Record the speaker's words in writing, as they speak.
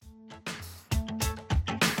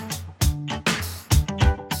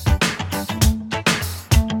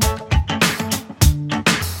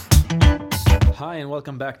and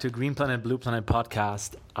welcome back to Green Planet, Blue Planet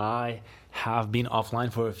podcast. I have been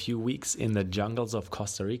offline for a few weeks in the jungles of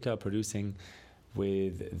Costa Rica, producing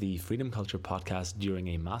with the Freedom Culture podcast during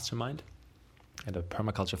a mastermind at a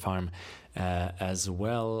permaculture farm, as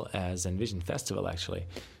well as Envision Festival, actually,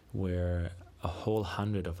 where a whole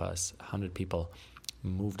 100 of us, 100 people,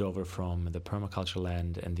 moved over from the permaculture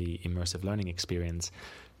land and the immersive learning experience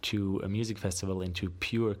to a music festival into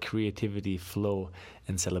pure creativity, flow,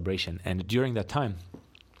 and celebration. And during that time,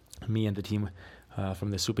 me and the team from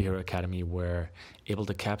the Superhero Academy were able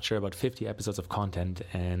to capture about 50 episodes of content,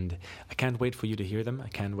 and I can't wait for you to hear them. I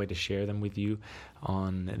can't wait to share them with you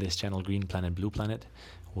on this channel, Green Planet, Blue Planet,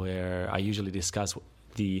 where I usually discuss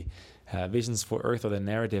the visions for Earth, or the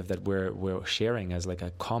narrative that we're sharing as like a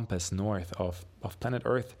compass north of planet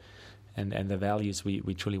Earth, and the values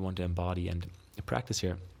we truly want to embody and practice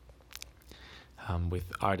here,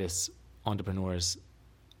 with artists, entrepreneurs,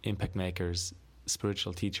 impact makers,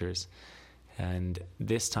 spiritual teachers. And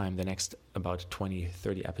this time, the next about 20,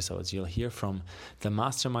 30 episodes, you'll hear from the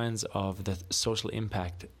masterminds of the social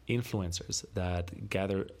impact influencers that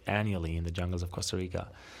gather annually in the jungles of Costa Rica.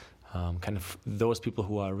 Kind of those people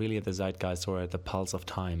who are really at the zeitgeist or at the pulse of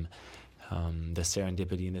time, the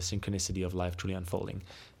serendipity and the synchronicity of life truly unfolding.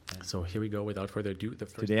 So here we go, without further ado.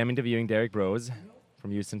 Today I'm interviewing Derek Brose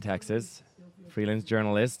from Houston, Texas, freelance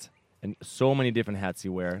journalist, and so many different hats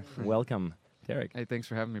you wear. Welcome, Derek. Hey, thanks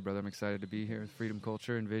for having me, brother. I'm excited to be here with Freedom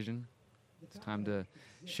Culture and Vision. It's time to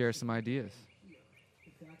share some ideas.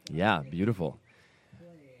 Yeah, beautiful.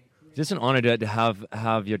 Just an honor to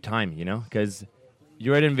have your time, you know, because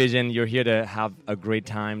you're at Envision, you're here to have a great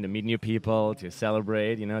time, to meet new people, to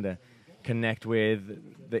celebrate, you know, to connect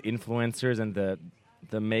with the influencers and the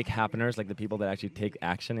make happeners, like the people that actually take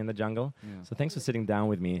action in the jungle. Yeah. So thanks for sitting down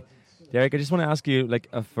with me. Derek, I just want to ask you like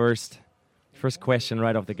a first question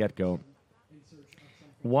right off the get-go.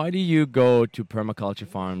 Why do you go to permaculture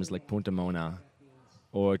farms like Punta Mona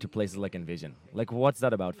or to places like Envision? Like, what's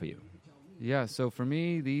that about for you? Yeah, so for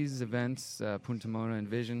me, these events, Punta Mona and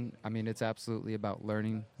Vision, I mean, it's absolutely about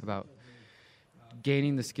learning, about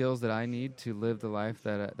gaining the skills that I need to live the life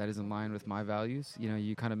that is in line with my values. You know,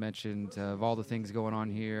 you kind of mentioned of all the things going on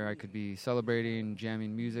here, I could be celebrating,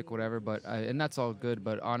 jamming music, whatever, and that's all good,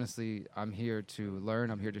 but honestly, I'm here to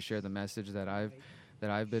learn. I'm here to share the message that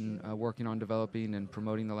I've been working on developing and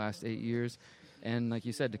promoting the last 8 years. And like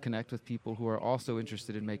you said, to connect with people who are also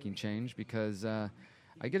interested in making change, because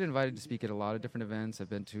I get invited to speak at a lot of different events. I've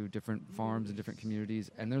been to different farms and different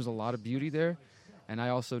communities, and there's a lot of beauty there. And I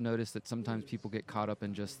also notice that sometimes people get caught up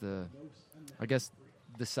in just the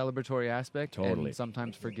celebratory aspect, totally, and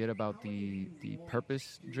sometimes forget about the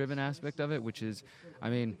purpose-driven aspect of it, which is, I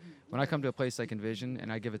mean, when I come to a place like Envision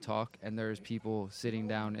and I give a talk and there's people sitting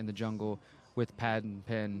down in the jungle with pad and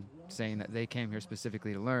pen saying that they came here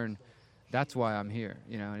specifically to learn, that's why I'm here.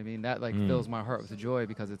 You know what I mean? That fills my heart with joy,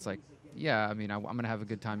 because it's like, yeah, I mean, I'm going to have a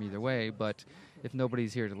good time either way, but if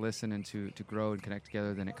nobody's here to listen and to grow and connect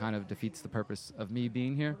together, then it kind of defeats the purpose of me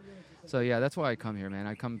being here. So yeah, that's why I come here, man.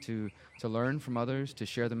 I come to learn from others, to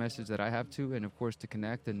share the message that I have to, and of course to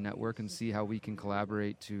connect and network and see how we can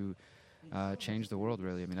collaborate to change the world,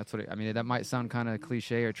 really. I mean, that's what that might sound kind of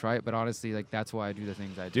cliche or trite, but honestly, like, that's why I do the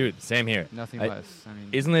things I do. Dude, same here. Nothing less. I mean,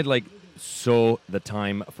 isn't it like so the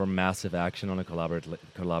time for massive action on a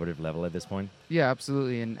collaborative level at this point? Yeah,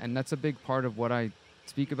 absolutely. And that's a big part of what I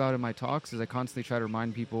speak about in my talks, is I constantly try to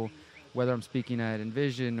remind people, whether I'm speaking at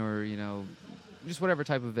Envision or, you know, just whatever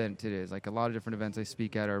type of event it is. Like, a lot of different events I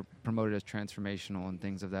speak at are promoted as transformational and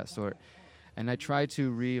things of that sort. And I try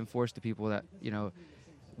to reinforce to people that, you know,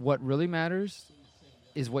 what really matters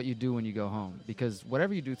is what you do when you go home. Because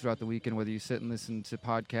whatever you do throughout the weekend, whether you sit and listen to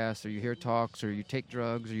podcasts or you hear talks or you take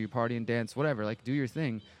drugs or you party and dance, whatever, like, do your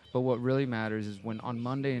thing. But what really matters is when on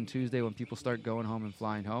Monday and Tuesday, when people start going home and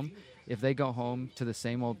flying home, if they go home to the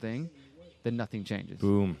same old thing, then nothing changes.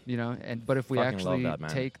 Boom. You know, but if we actually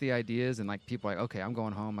take the ideas and, like, people are like, okay, I'm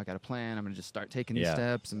going home, I got a plan, I'm going to just start taking these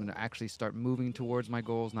steps, I'm going to actually start moving towards my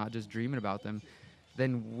goals, not just dreaming about them,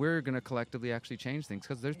 then we're going to collectively actually change things,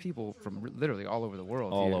 because there's people from literally all over the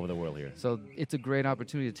world here. So it's a great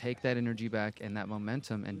opportunity to take that energy back and that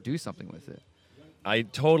momentum and do something with it. I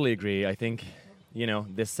totally agree. I think, you know,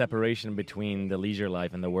 this separation between the leisure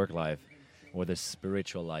life and the work life, or the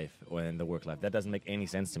spiritual life and the work life, that doesn't make any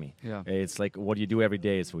sense to me. Yeah. It's like what you do every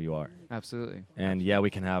day is who you are. Absolutely. And yeah, we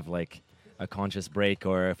can have like a conscious break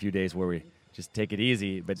or a few days where we just take it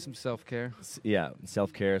easy, but some self-care. Yeah,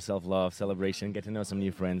 self-care, self-love, celebration, get to know some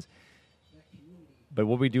new friends. But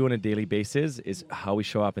what we do on a daily basis is how we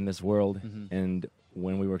show up in this world, and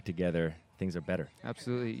when we work together, things are better.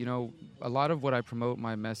 Absolutely. You know, a lot of what I promote,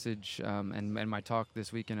 my message and my talk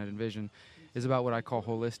this weekend at Envision, is about what I call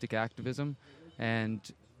holistic activism. And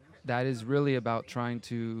that is really about trying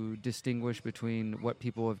to distinguish between what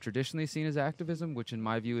people have traditionally seen as activism, which in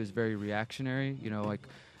my view is very reactionary. You know, like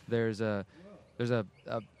there's a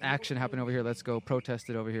action happening over here. Let's go protest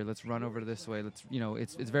it over here. Let's run over this way.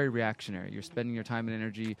 It's very reactionary. You're spending your time and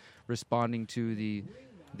energy responding to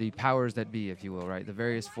the powers that be, if you will, right? The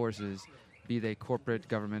various forces, be they corporate,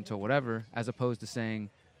 governmental, whatever, as opposed to saying,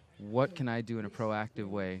 what can I do in a proactive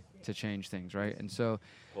way to change things, right? And so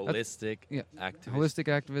Holistic activism. Holistic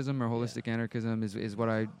activism or holistic anarchism is what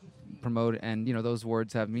I promote, and you know those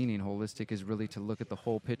words have meaning. Holistic is really to look at the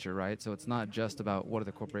whole picture, right? So it's not just about what are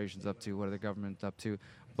the corporations up to, what are the governments up to,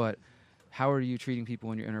 but how are you treating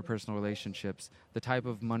people in your interpersonal relationships? The type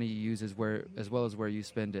of money you use as well as where you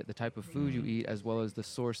spend it. The type of food you eat as well as the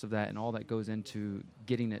source of that and all that goes into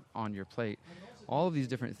getting it on your plate. All of these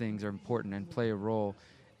different things are important and play a role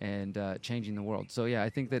and changing the world. So yeah, I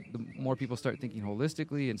think that the more people start thinking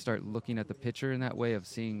holistically and start looking at the picture in that way of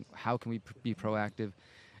seeing how can we be proactive.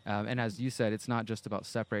 And as you said, it's not just about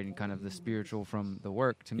separating kind of the spiritual from the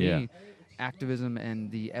work. To me, activism and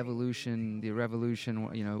the evolution, the revolution,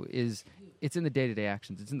 you know, it's in the day-to-day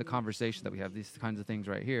actions. It's in the conversation that we have, these kinds of things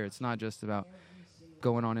right here. It's not just about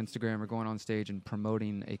going on Instagram or going on stage and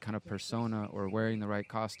promoting a kind of persona or wearing the right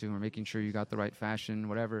costume or making sure you got the right fashion,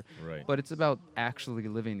 whatever. Right. But it's about actually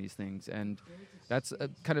living these things. And that's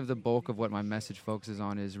kind of the bulk of what my message focuses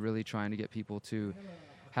on, is really trying to get people to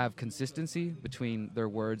have consistency between their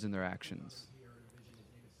words and their actions.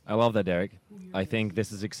 I love that, Derek. I think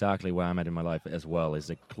this is exactly where I'm at in my life as well, is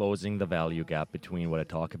like closing the value gap between what I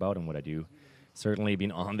talk about and what I do. Certainly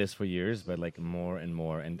been on this for years, but like more and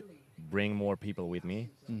more, and bring more people with me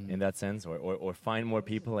in that sense, or find more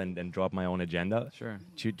people and drop my own agenda. Sure.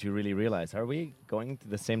 To really realize, are we going to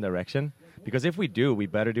the same direction? Because if we do, we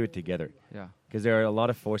better do it together. Yeah. Because there are a lot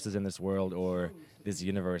of forces in this world or this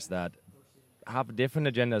universe that have different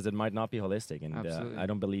agendas that might not be holistic, and I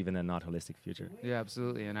don't believe in a not holistic future. Yeah,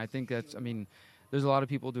 absolutely. And I think there's a lot of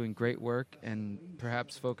people doing great work and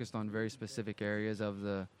perhaps focused on very specific areas of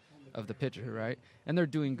the picture, right? And they're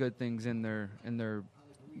doing good things in their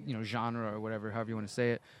genre or whatever, however you want to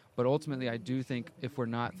say it. But ultimately, I do think if we're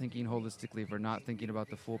not thinking holistically, if we're not thinking about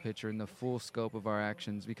the full picture and the full scope of our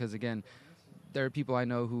actions, because again, there are people I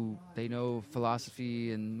know who they know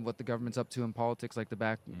philosophy and what the government's up to in politics like the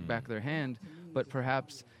back of their hand, but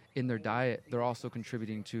perhaps in their diet, they're also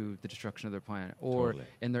contributing to the destruction of their planet. Or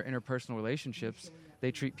in their interpersonal relationships,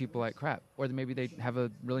 they treat people like crap. Or maybe they have a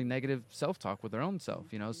really negative self-talk with their own self,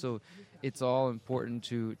 you know? So it's all important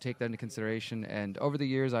to take that into consideration. And over the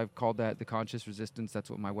years, I've called that the conscious resistance. That's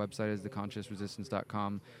what my website is,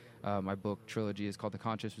 theconsciousresistance.com. My book trilogy is called The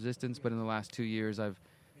Conscious Resistance. But in the last 2 years, I've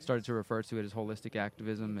started to refer to it as holistic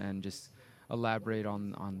activism and just elaborate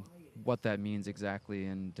on what that means exactly,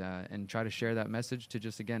 and try to share that message to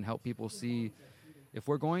just, again, help people see if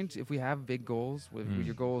we have big goals, with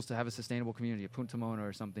your goal is to have a sustainable community, a Punta Mona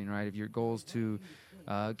or something, right? If your goal is to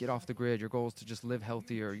get off the grid, your goal is to just live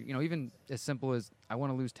healthier, you know, even as simple as I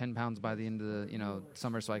want to lose 10 pounds by the end of the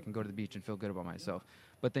summer so I can go to the beach and feel good about myself.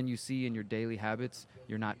 But then you see in your daily habits,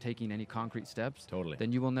 you're not taking any concrete steps. Totally.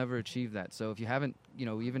 Then you will never achieve that. So if you haven't,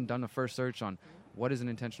 even done a first search on what is an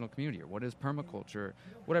intentional community or what is permaculture,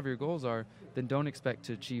 whatever your goals are, then don't expect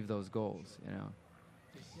to achieve those goals,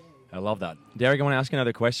 I love that. Derek, I want to ask you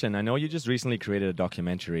another question. I know you just recently created a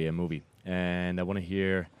documentary, a movie, and I want to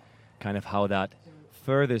hear kind of how that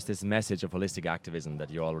furthers this message of holistic activism that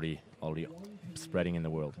you're already spreading in the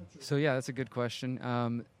world. So yeah, that's a good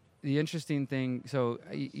question. The interesting thing, so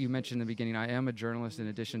you mentioned in the beginning, I am a journalist in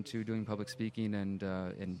addition to doing public speaking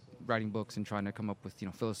and writing books and trying to come up with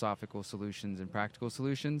philosophical solutions and practical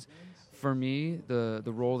solutions. For me, the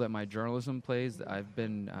role that my journalism plays, I've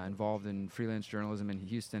been involved in freelance journalism in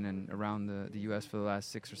Houston and around the U.S. for the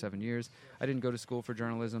last 6 or 7 years. I didn't go to school for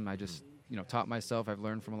journalism. I just taught myself. I've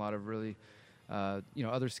learned from a lot of really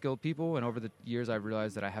other skilled people, and over the years I've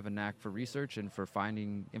realized that I have a knack for research and for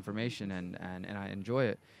finding information, and I enjoy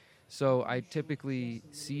it. So I typically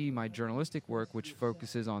see my journalistic work, which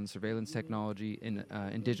focuses on surveillance technology, in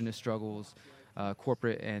indigenous struggles,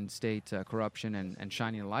 corporate and state corruption, and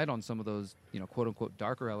shining a light on some of those, quote-unquote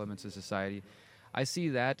darker elements of society. I see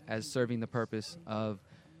that as serving the purpose of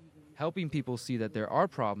helping people see that there are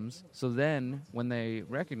problems, so then when they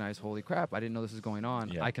recognize, holy crap, I didn't know this was going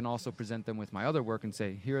on, I can also present them with my other work and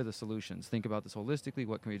say, here are the solutions. Think about this holistically.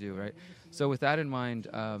 What can we do, right? So with that in mind,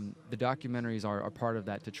 the documentaries are part of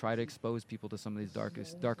that, to try to expose people to some of these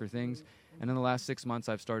darker things. And in the last 6 months,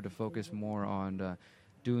 I've started to focus more on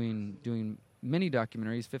doing mini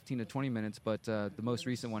documentaries, 15 to 20 minutes, but the most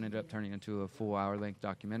recent one ended up turning into a full hour-length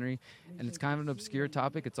documentary. And it's kind of an obscure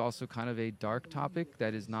topic. It's also kind of a dark topic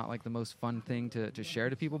that is not like the most fun thing to share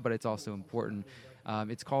to people, but it's also important.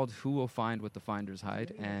 It's called Who Will Find What the Finders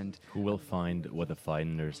Hide, and Who will find what the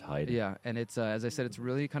finders hide? yeah, and it's as I said, it's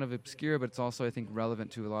really kind of obscure, but it's also I think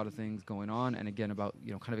relevant to a lot of things going on, and again about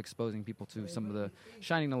kind of exposing people to some of the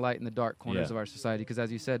shining the light in the dark corners of our society, because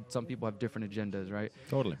as you said, some people have different agendas, right?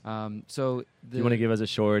 Totally. So Do you want to give us a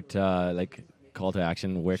short call to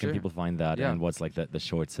action? Where Sure. can people find that, Yeah. and what's like the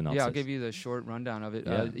short synopsis? Yeah, I'll give you the short rundown of it.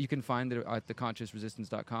 Yeah. You can find it at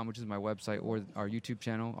theconsciousresistance.com, which is my website, or our YouTube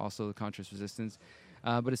channel, also The Conscious Resistance.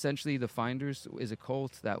 But essentially, the Finders is a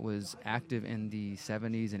cult that was active in the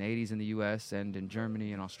 70s and 80s in the U.S. and in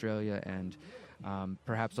Germany and Australia and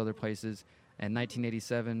perhaps other places. In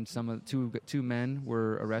 1987, two men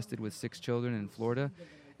were arrested with 6 children in Florida,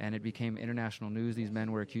 and it became international news. These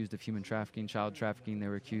men were accused of human trafficking, child trafficking. They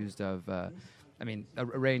were accused of a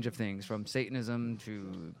range of things, from Satanism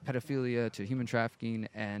to pedophilia to human trafficking,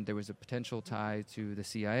 and there was a potential tie to the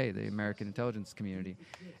CIA, the American intelligence community.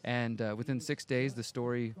 And within 6 days, the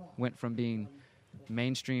story went from being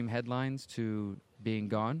mainstream headlines to being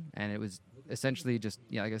gone, and it was essentially just,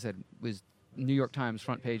 like I said, it was New York Times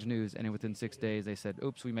front page news, and within 6 days they said,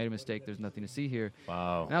 oops, we made a mistake, there's nothing to see here.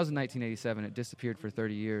 Wow. And that was in 1987. It disappeared for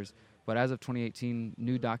 30 years. But as of 2018,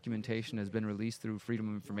 new documentation has been released through Freedom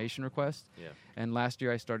of Information request. Yeah. And last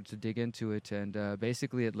year I started to dig into it, and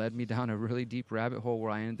basically it led me down a really deep rabbit hole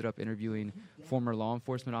where I ended up interviewing former law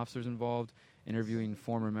enforcement officers involved, interviewing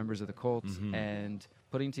former members of the cults, and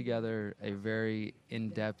putting together a very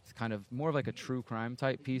in-depth kind of more of like a true crime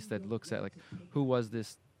type piece that looks at like who was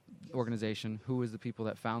this organization, who was the people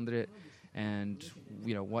that founded it, and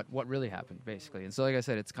what really happened basically. And so like I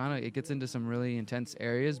said, it gets into some really intense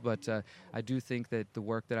areas, but I do think that the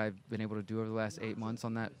work that I've been able to do over the last 8 months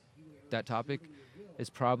on that topic is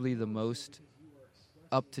probably the most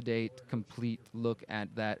up-to-date, complete look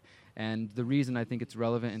at that. And the reason I think it's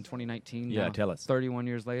relevant in 2019, now, tell us. 31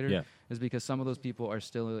 years later, Yeah. is because some of those people are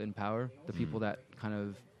still in power, the people that kind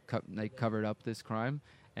of covered up this crime.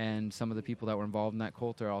 And some of the people that were involved in that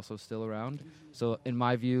cult are also still around. So in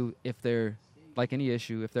my view, if there, like any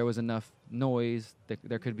issue, if there was enough noise,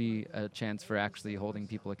 there could be a chance for actually holding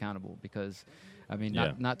people accountable. Because,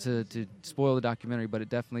 not to spoil the documentary, but it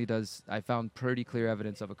definitely does. I found pretty clear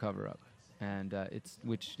evidence of a cover-up. And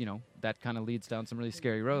that kind of leads down some really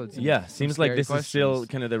scary roads. Yeah, seems like this is still questions.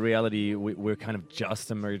 kind of the reality. We're kind of just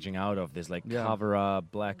emerging out of this, like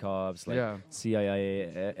cover-up, Black Ops, like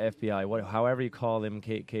CIA, FBI, however you call them,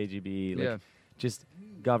 KGB, like just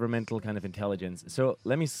governmental kind of intelligence. So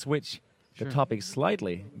let me switch the topic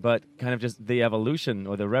slightly, but kind of just the evolution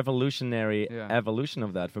or the revolutionary evolution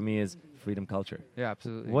of that for me is freedom culture. Yeah,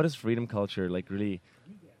 absolutely. What does freedom culture like really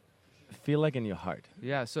feel like in your heart?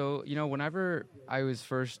 Yeah, so, whenever I was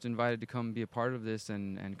first invited to come be a part of this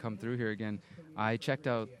and come through here again, I checked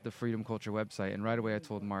out the Freedom Culture website, and right away I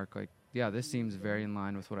told Mark, this seems very in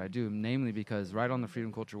line with what I do, namely because right on the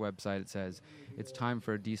Freedom Culture website it says, it's time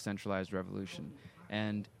for a decentralized revolution.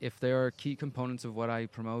 And if there are key components of what I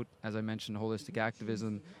promote, as I mentioned, holistic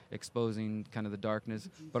activism, exposing kind of the darkness,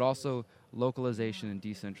 but also localization and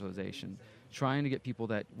decentralization, trying to get people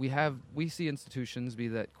that we see institutions, be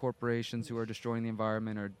that corporations who are destroying the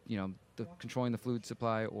environment or, controlling the food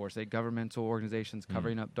supply, or say governmental organizations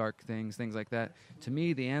covering up dark things like that. To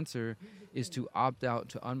me, the answer is to opt out,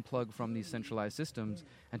 to unplug from these centralized systems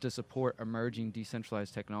and to support emerging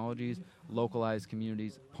decentralized technologies, localized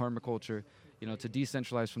communities, permaculture, to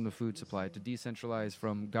decentralize from the food supply, to decentralize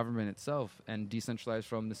from government itself, and decentralize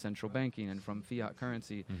from the central banking and from fiat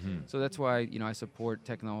currency. So that's why, I support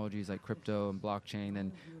technologies like crypto and blockchain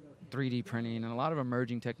and 3D printing and a lot of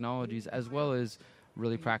emerging technologies, as well as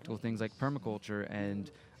really practical things like permaculture,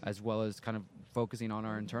 and as well as kind of focusing on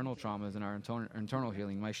our internal traumas and our internal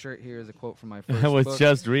healing. My shirt here is a quote from my first I was book.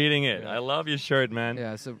 just reading it. Yeah. I love your shirt, man.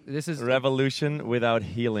 Yeah, so this is Revolution without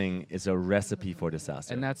healing is a recipe for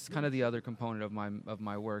disaster. And that's kind of the other component of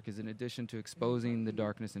my work, is in addition to exposing the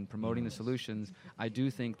darkness and promoting the solutions, I do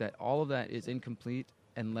think that all of that is incomplete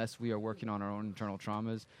unless we are working on our own internal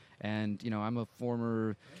traumas. And, I'm a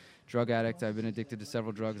former drug addict. I've been addicted to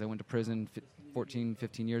several drugs. I went to prison 14,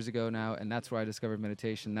 15 years ago now, and that's where I discovered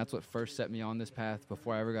meditation. That's what first set me on this path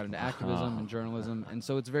before I ever got into activism and journalism. And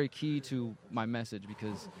so it's very key to my message,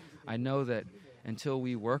 because I know that until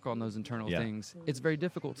we work on those internal things, it's very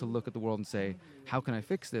difficult to look at the world and say, how can I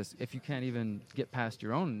fix this, if you can't even get past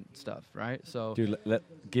your own stuff, right? So,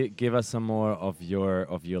 dude, give us some more of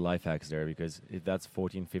your life hacks there, because if that's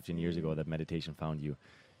 14, 15 years ago that meditation found you,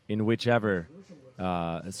 in whichever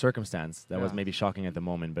circumstance that was Yeah. maybe shocking at the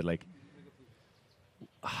moment, but like,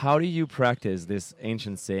 how do you practice this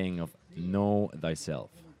ancient saying of know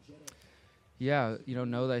thyself? Yeah,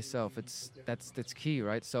 know thyself. That's key,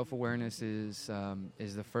 right? Self-awareness is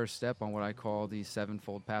the first step on what I call the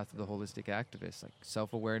sevenfold path of the holistic activist. Like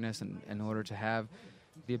self-awareness, and in order to have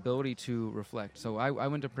the ability to reflect. So I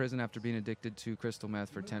went to prison after being addicted to crystal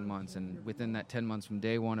meth for 10 months, and within that 10 months from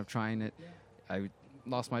day one of trying it, I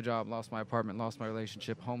lost my job, lost my apartment, lost my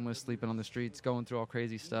relationship, homeless, sleeping on the streets, going through all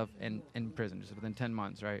crazy stuff, and in prison just within 10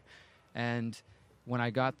 months, right? And when I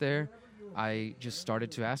got there, I just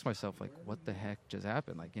started to ask myself, like, what the heck just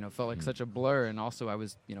happened? Like, felt like such a blur. And also I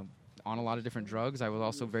was, on a lot of different drugs. I was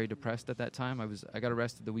also very depressed at that time. I got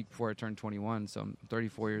arrested the week before I turned 21, so I'm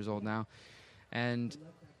 34 years old now. And,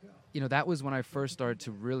 that was when I first started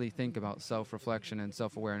to really think about self-reflection and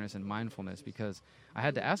self-awareness and mindfulness, because I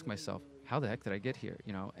had to ask myself, how the heck did I get here?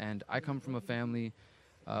 And I come from a family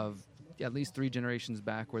of at least 3 generations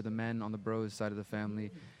back where the men on the bros side of the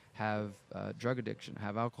family have drug addiction,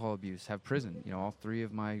 have alcohol abuse, have prison. All 3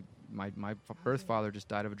 of my birth father just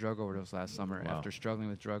died of a drug overdose last summer. Wow. After struggling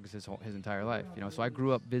with drugs his entire life. So I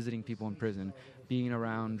grew up visiting people in prison, being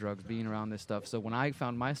around drugs, being around this stuff. So when I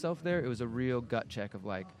found myself there, it was a real gut check of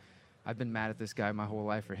like, I've been mad at this guy my whole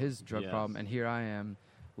life for his drug problem, and here I am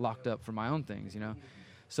locked up for my own things,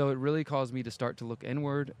 So it really caused me to start to look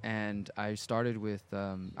inward, and I started with,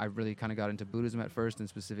 I really kind of got into Buddhism at first, and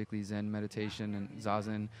specifically Zen meditation and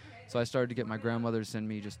Zazen. So I started to get my grandmother to send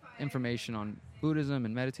me just information on Buddhism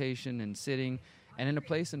and meditation and sitting, and in a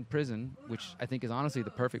place in prison, which I think is honestly the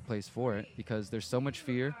perfect place for it, because there's so much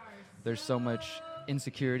fear, there's so much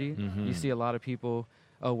insecurity. Mm-hmm. You see a lot of people,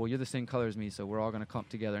 oh, well, you're the same color as me, so we're all going to clump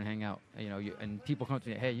together and hang out. And people come to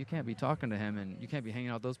me, hey, you can't be talking to him, and you can't be hanging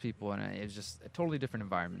out with those people. And it's just a totally different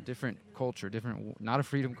environment, different culture, not a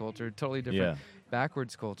freedom culture, totally different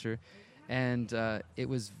backwards culture. And it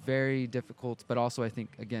was very difficult, but also I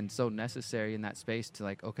think, again, so necessary in that space to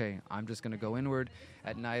like, okay, I'm just going to go inward.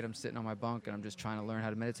 At night, I'm sitting on my bunk, and I'm just trying to learn how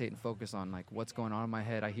to meditate and focus on like what's going on in my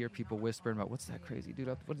head. I hear people whispering about, what's that crazy dude?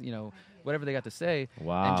 Whatever they got to say.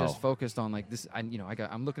 Wow. And just focused on like this.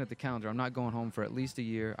 I'm looking at the calendar. I'm not going home for at least a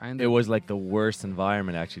year. It was like the worst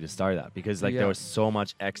environment actually to start that, because like Yeah. there was so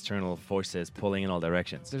much external forces pulling in all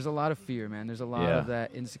directions. There's a lot of fear, man. There's a lot of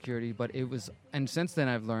that insecurity, but and since then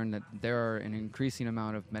I've learned that there are an increasing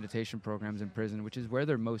amount of meditation programs in prison, which is where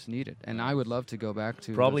they're most needed. And I would love to go back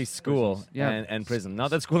to Probably those school prisons. Yeah. and prison.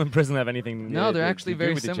 Not that school and prison have anything. No, they're to actually do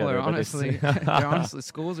very with each similar, other, but honestly. it's-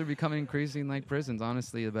 Schools are becoming increasing like prisons,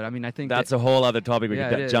 honestly. But I mean, I think That's a whole other topic we Yeah,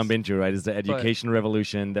 could it is. jump into, right? Is the education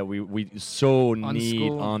revolution that we so need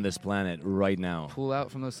school- on this planet right now. pull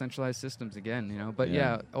out from those centralized systems again, But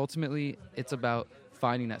Yeah. ultimately, it's about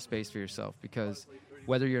finding that space for yourself, because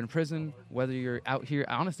whether you're in prison, whether you're out here,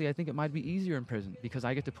 honestly, I think it might be easier in prison because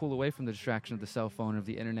I get to pull away from the distraction of the cell phone, of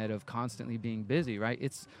the internet, of constantly being busy, right?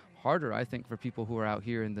 It's harder, I think, for people who are out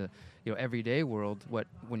here in the everyday world, what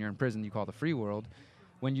when you're in prison you call the free world,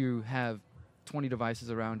 when you have 20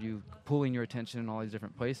 devices around you pulling your attention in all these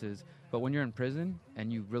different places. But when you're in prison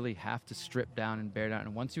and you really have to strip down and bear down,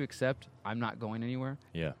 and once you accept, I'm not going anywhere,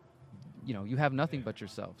 Yeah. you have nothing but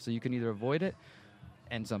yourself. So you can either avoid it,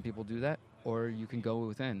 and some people do that, or you can go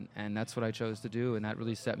within. And that's what I chose to do, and that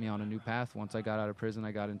really set me on a new path. Once I got out of prison,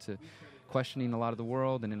 I got into questioning a lot of the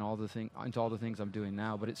world and into all the things I'm doing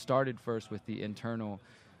now. But it started first with the internal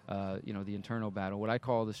the internal battle, what I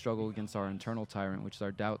call the struggle against our internal tyrant, which is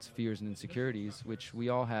our doubts, fears, and insecurities, which we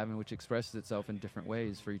all have and which expresses itself in different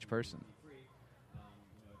ways for each person.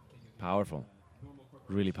 Powerful.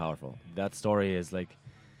 Really powerful. That story is like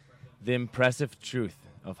the impressive truth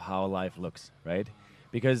of how life looks, right?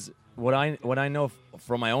 Because what I know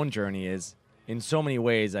from my own journey is, in so many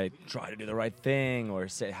ways, I try to do the right thing or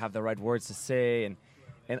have the right words to say,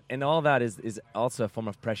 and all that is also a form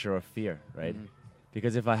of pressure or fear, right? Mm-hmm.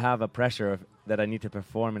 Because if I have a pressure that I need to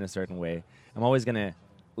perform in a certain way, I'm always going to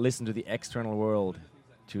listen to the external world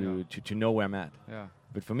to know where I'm at. Yeah.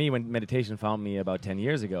 But for me, when meditation found me about 10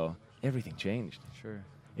 years ago, everything changed. Sure.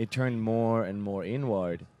 It turned more and more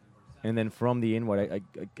inward. And then from the inward,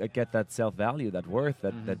 I get that self-value, that worth,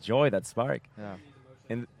 that joy, that spark. Yeah.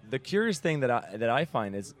 And the curious thing that I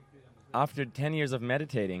find is, after 10 years of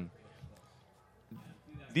meditating,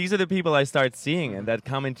 these are the people I start seeing and that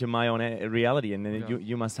come into my own reality. And then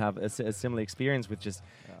you must have a similar experience with just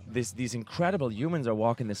these incredible humans are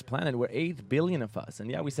walking this planet. We're 8 billion of us. And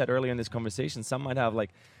yeah, we said earlier in this conversation, some might have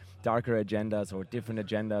like darker agendas or different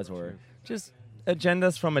agendas or just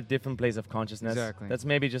agendas from a different place of consciousness. Exactly. That's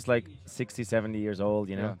maybe just like 60, 70 years old,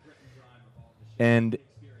 you know? Yeah.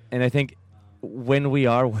 And I think when we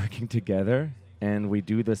are working together, and we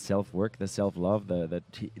do the self-work, the self-love,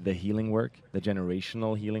 the healing work, the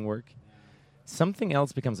generational healing work, something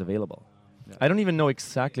else becomes available. Yeah. I don't even know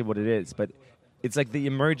exactly what it is, but it's like the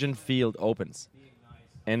emergent field opens,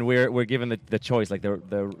 and we're given the choice, like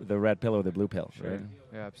the red pill or the blue pill, Sure. right?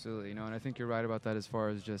 Yeah, absolutely. You know, and I think you're right about that as far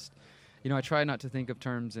as just, you know, I try not to think of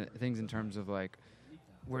things in terms of like,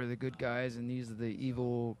 we're the good guys and these are the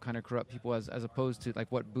evil kind of corrupt people, as opposed to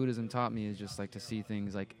like what Buddhism taught me is just like to see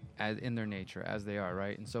things like as in their nature as they are,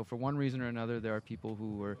 right? And so for one reason or another, there are people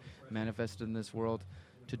who were manifested in this world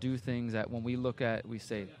to do things that when we look at, we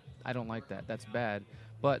say, I don't like that, that's bad.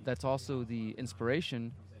 But that's also the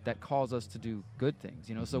inspiration that calls us to do good things,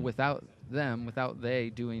 you know? So without them, without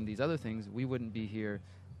they doing these other things, we wouldn't be here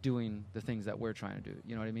doing the things that we're trying to do.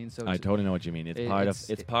 You know what I mean? So I totally know what you mean.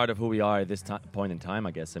 It's part of who we are at this point in time,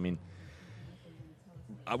 I guess. I mean,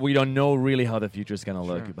 we don't know really how the future is going to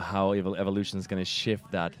look, how evolution is going to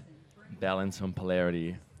shift that balance from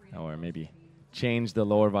polarity, or maybe change the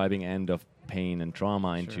lower vibing end of pain and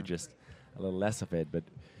trauma into just a little less of it.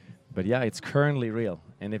 But yeah, it's currently real.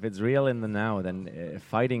 And if it's real in the now, then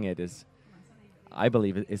fighting it is, I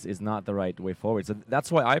believe, is not the right way forward. So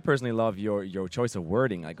that's why I personally love your choice of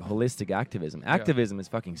wording, like holistic activism. Activism is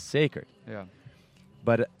fucking sacred. Yeah.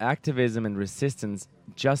 But activism and resistance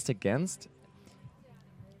just against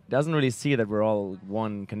doesn't really see that we're all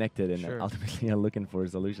one, connected, and ultimately are looking for a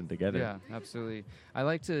solution together. Yeah, absolutely. I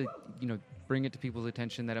like to, you know, bring it to people's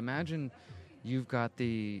attention that imagine you've got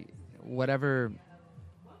the whatever,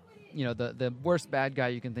 you know, the worst bad guy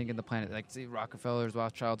you can think in the planet, like say Rockefellers,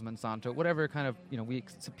 Rothschilds, Monsanto, whatever kind of, you know,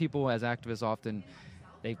 people as activists often,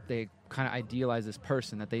 they kind of idealize this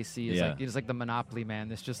person that they see as like, it's like the Monopoly man,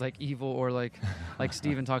 this just like evil, or like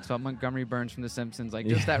Steven talks about Montgomery Burns from The Simpsons, like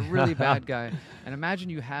just that really bad guy. And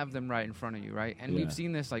imagine you have them right in front of you, right? And we've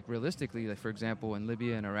seen this like realistically, like for example, in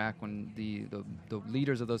Libya and Iraq, when the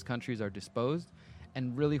leaders of those countries are disposed,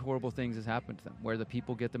 and really horrible things has happened to them, where the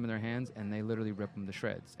people get them in their hands and they literally rip them to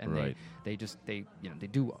shreds, and they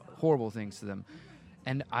do horrible things to them.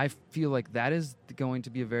 And I feel like that is going to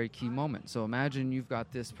be a very key moment. So imagine you've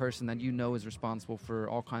got this person that you know is responsible for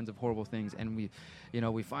all kinds of horrible things, and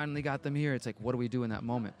we finally got them here. It's like, what do we do in that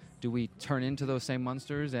moment? Do we turn into those same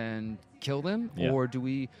monsters and kill them, or do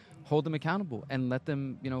we hold them accountable and let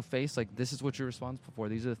them, you know, face like, this is what you're responsible for,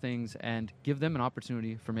 these are the things, and give them an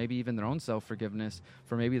opportunity for maybe even their own self-forgiveness,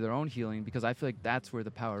 for maybe their own healing, because I feel like that's where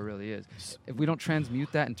the power really is. If we don't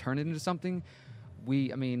transmute that and turn it into something,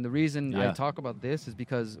 the reason I talk about this is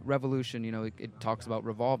because revolution, you know, it talks about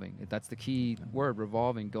revolving. That's the key word,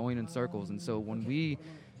 revolving, going in circles. And so when we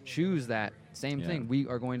choose that same thing, we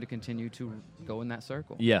are going to continue to go in that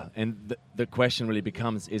circle. Yeah, and the question really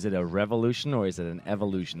becomes, is it a revolution or is it an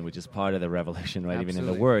evolution, which is part of the revolution, right? Absolutely. Even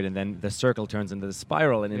in the word. And then the circle turns into the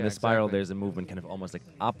spiral, and in the spiral exactly. there's a movement kind of almost like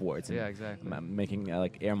upwards. And exactly. I'm making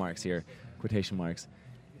like air marks here, quotation marks.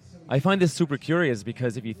 I find this super curious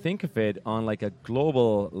because if you think of it on like a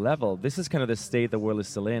global level, this is kind of the state the world is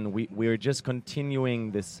still in. We're just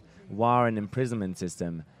continuing this war and imprisonment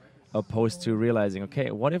system, opposed to realizing,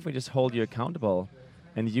 okay, what if we just hold you accountable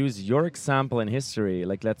and use your example in history,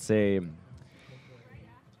 like let's say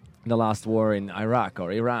the last war in Iraq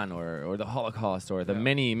or Iran or the Holocaust or the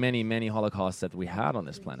many, many, many Holocausts that we had on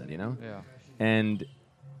this planet, you know? Yeah. And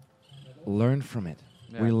learn from it.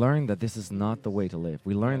 Yeah. We learn that this is not the way to live.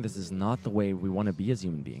 We learn this is not the way we want to be as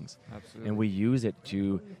human beings. Absolutely. And we use it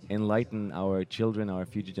to enlighten our children, our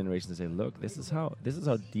future generations, and say, look, this is how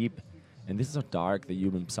deep and this is how dark the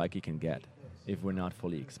human psyche can get if we're not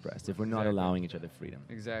fully expressed, if we're not allowing each other freedom.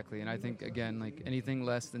 Exactly. And I think, again, like anything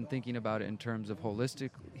less than thinking about it in terms of holistic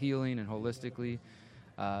healing and holistically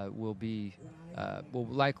will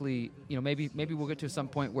likely, you know, maybe we'll get to some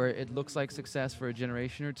point where it looks like success for a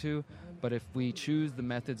generation or two, but if we choose the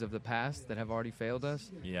methods of the past that have already failed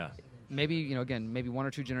us, maybe, you know, again, maybe 1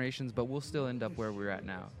 or 2 generations, but we'll still end up where we're at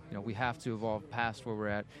now. You know, we have to evolve past where we're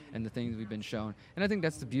at and the things we've been shown. And I think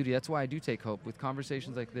that's the beauty. That's why I do take hope with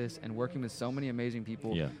conversations like this and working with so many amazing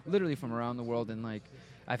people, literally from around the world. And like,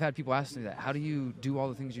 I've had people ask me that, how do you do all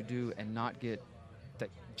the things you do and not get that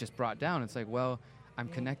just brought down? It's like, well, I'm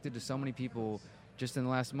connected to so many people. Just in the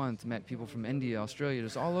last month, met people from India, Australia,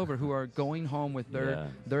 just all over, who are going home with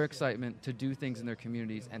their excitement to do things in their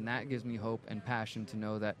communities. And that gives me hope and passion to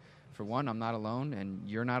know that, for one, I'm not alone, and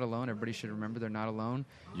you're not alone. Everybody should remember they're not alone.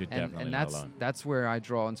 You're definitely and not alone. That's where I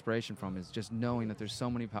draw inspiration from, is just knowing that there's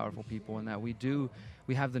so many powerful people, and that we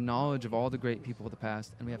have the knowledge of all the great people of the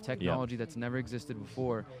past, and we have technology that's never existed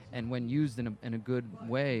before. And when used in a good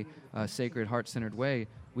way, a sacred, heart-centered way,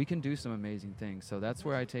 we can do some amazing things. So that's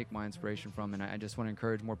where I take my inspiration from, and I just want to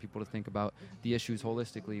encourage more people to think about the issues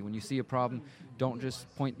holistically. When you see a problem, don't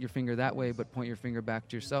just point your finger that way, but point your finger back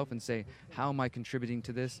to yourself and say, how am I contributing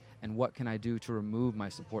to this, and what can I do to remove my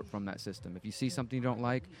support from that system? If you see something you don't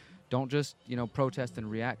like, don't just, protest and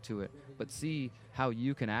react to it, but see how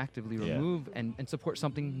you can actively remove and support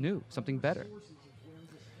something new, something better.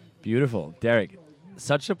 Beautiful. Derek,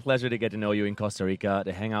 such a pleasure to get to know you in Costa Rica,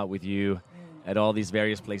 to hang out with you at all these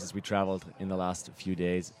various places we traveled in the last few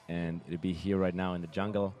days, and to be here right now in the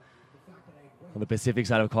jungle on the Pacific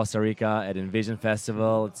side of Costa Rica at Envision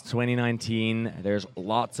Festival. It's 2019. There's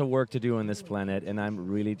lots of work to do on this planet, and I'm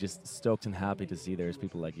really just stoked and happy to see there's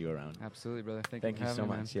people like you around. Absolutely, brother. Thank you for so having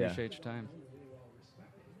me, much. man. Yeah. Appreciate your time.